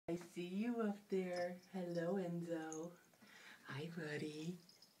you up there? Hello, Enzo. Hi, buddy.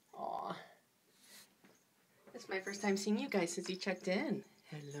 Aw. This is my first time seeing you guys since you checked in.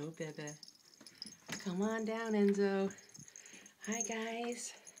 Hello, Bebe. Come on down, Enzo. Hi,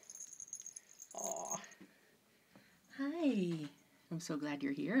 guys. Aw. Hi. I'm so glad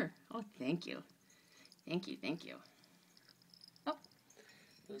you're here. Oh, thank you. Thank you, thank you. Oh,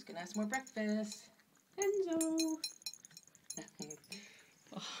 who's gonna have some more breakfast? Enzo.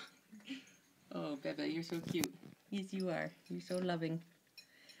 Oh, Bebe, you're so cute. Yes, you are. You're so loving.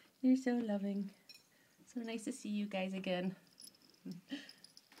 You're so loving. So nice to see you guys again.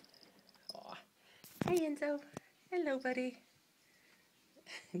 Aw. Hi, Enzo. Hello, buddy.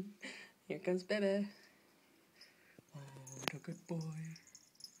 Here comes Bebe. Oh, what a good boy.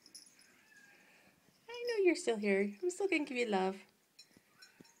 I know you're still here. I'm still gonna give you love.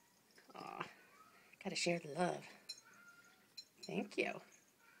 Aw, gotta share the love. Thank you.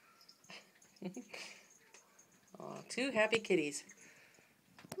 Oh, two happy kitties.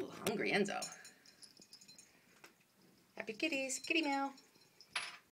 Ooh, hungry Enzo. Happy kitties. Kitty meow.